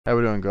How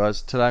we doing,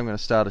 guys? Today I'm going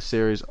to start a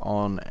series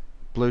on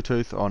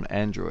Bluetooth on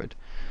Android.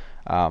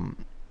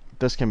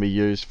 This can be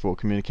used for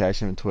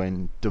communication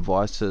between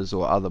devices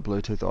or other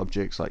Bluetooth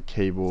objects like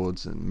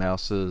keyboards and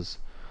mouses,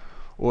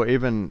 or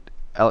even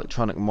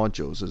electronic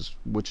modules,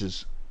 which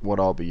is what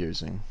I'll be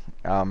using.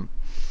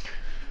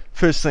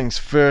 First things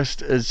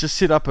first is just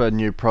set up a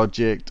new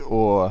project,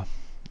 or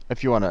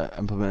if you want to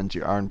implement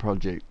your own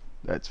project,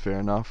 that's fair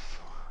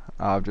enough.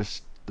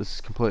 This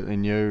is completely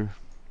new.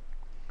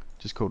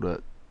 Just called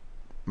it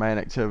main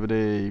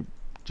activity.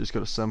 Just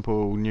got a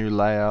simple new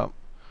layout.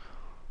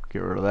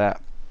 Get rid of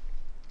that.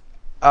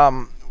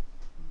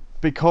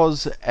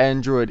 Because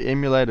Android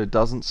emulator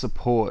doesn't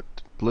support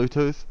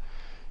Bluetooth,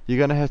 you're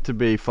going to have to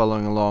be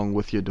following along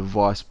with your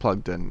device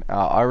plugged in.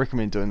 I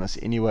recommend doing this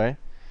anyway,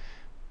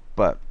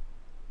 but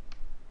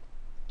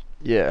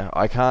yeah,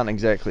 I can't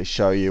exactly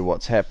show you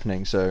what's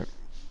happening, so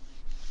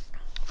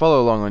follow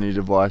along on your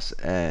device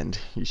and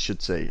you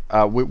should see.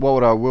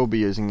 What I will be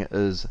using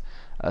is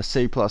a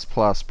C++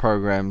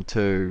 program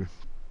to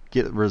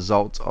get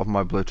results of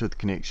my Bluetooth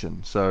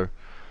connection, so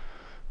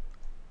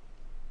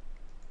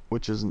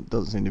which doesn't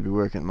seem to be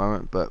working at the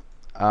moment, but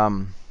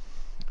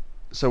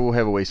so we'll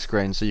have a wee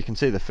screen so you can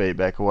see the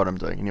feedback of what I'm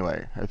doing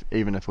anyway,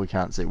 even if we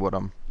can't see what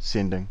I'm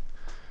sending.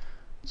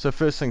 So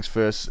first things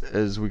first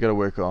is we got to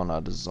work on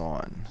our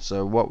design.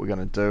 So what we're going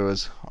to do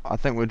is, I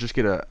think we'll just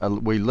get a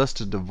wee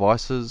list of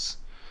devices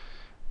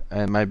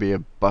and maybe a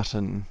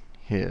button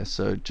here.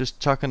 So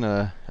just chuck in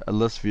a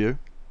list view,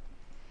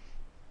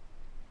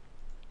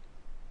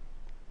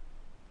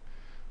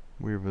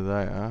 wherever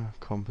they are,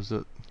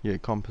 composite, yeah,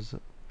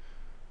 composite,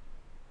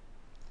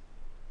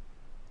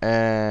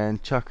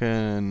 and chuck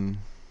in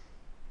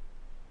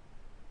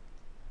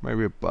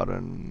maybe a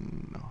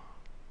button.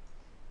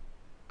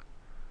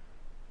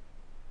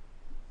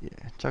 Yeah,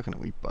 chuck in a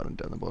wee button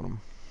down the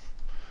bottom,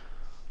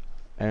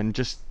 and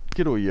just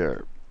get all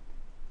your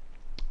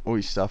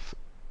stuff.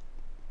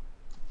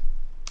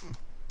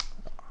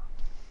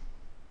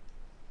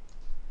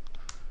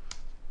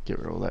 Get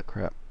rid of all that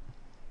crap.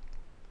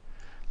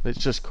 Let's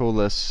just call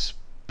this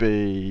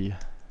be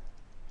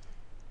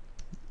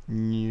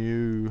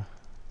new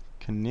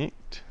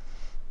connect,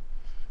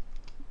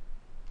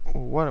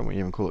 or why don't we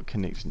even call it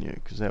connect new,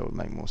 because that would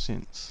make more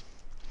sense.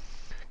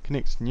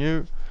 Connect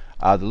new.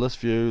 The list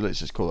view, let's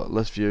just call it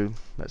list view.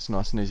 That's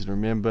nice and easy to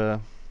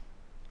remember.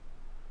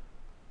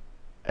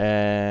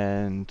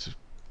 And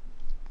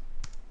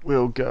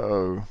we'll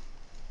go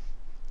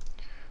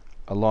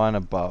a line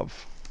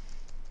above,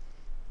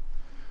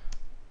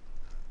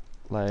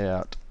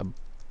 layout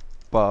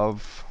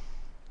above,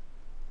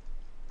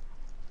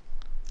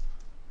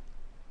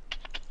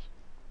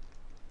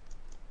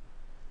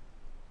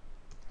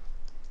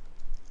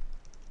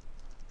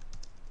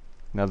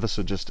 now this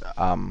will just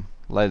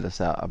lay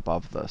this out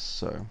above this,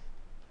 so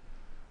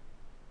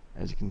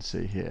as you can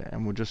see here,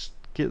 and we'll just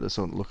get this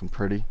all looking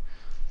pretty.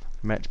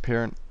 Match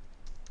parent.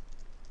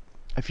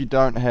 If you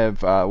don't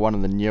have one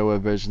of the newer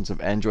versions of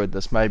Android,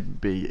 this may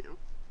be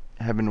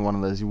having one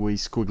of those wee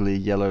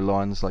squiggly yellow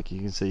lines like you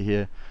can see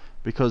here,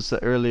 because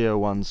the earlier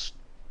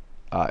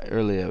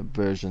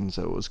versions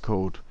it was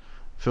called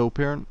fill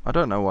parent. I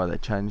don't know why they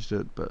changed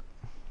it, but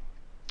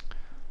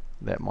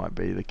that might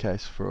be the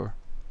case for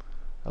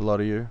a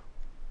lot of you.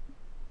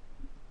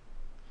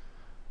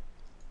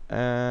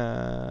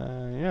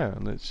 Yeah,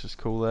 let's just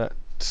call that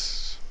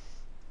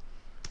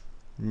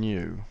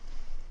new.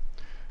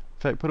 In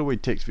fact, put a wee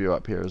text view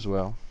up here as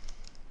well.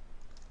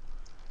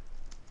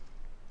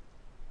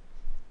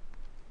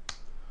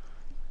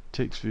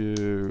 Text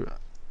view,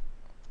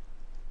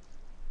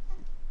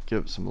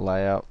 give it some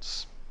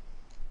layouts,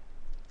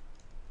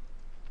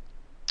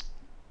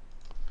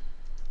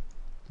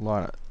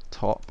 line at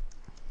top,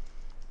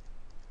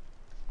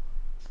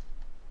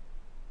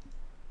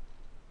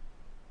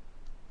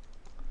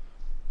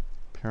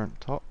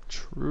 parent top,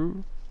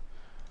 true,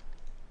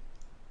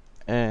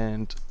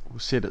 and we'll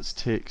set its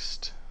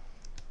text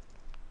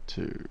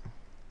to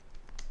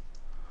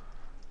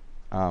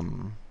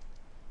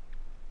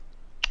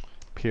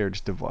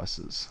paired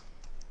devices.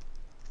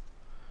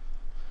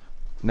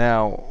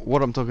 Now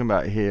what I'm talking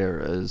about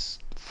here is,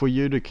 for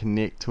you to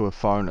connect to a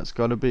phone, it's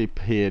got to be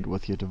paired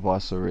with your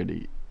device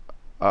already.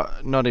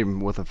 Not even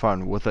with a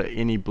phone, with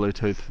any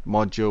Bluetooth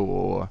module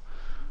or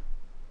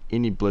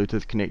any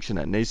Bluetooth connection.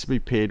 It needs to be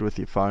paired with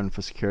your phone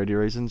for security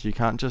reasons. You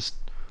can't just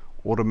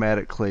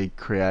automatically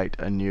create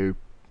a new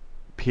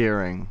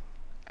pairing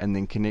and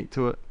then connect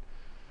to it,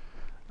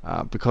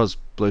 because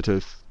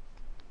Bluetooth,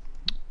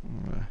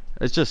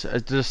 it just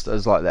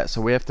is like that.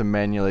 So we have to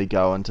manually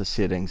go into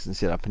settings and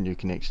set up a new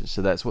connection.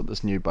 So that's what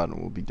this new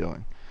button will be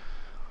doing,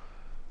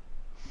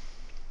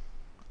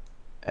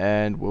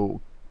 and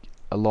we'll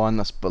align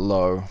this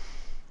below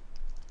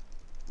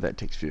that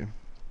text view.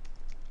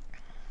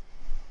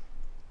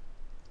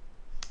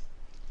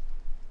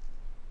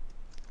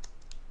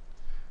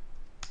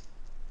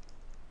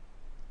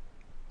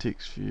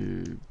 Text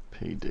view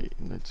PD,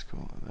 let's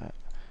call it that.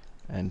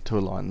 And to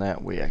align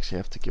that, we actually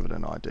have to give it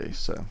an ID.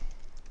 So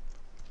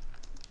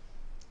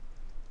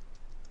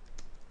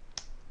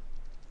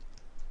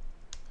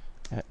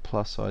at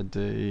plus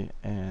ID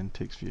and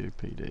TextView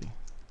PD.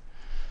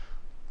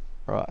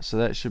 Alright, so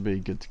that should be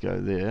good to go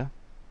there.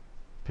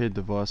 Paired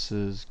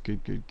devices,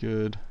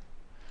 good.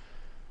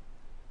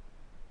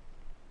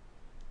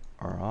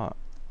 Alright,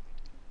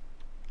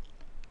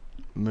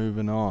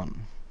 moving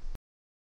on.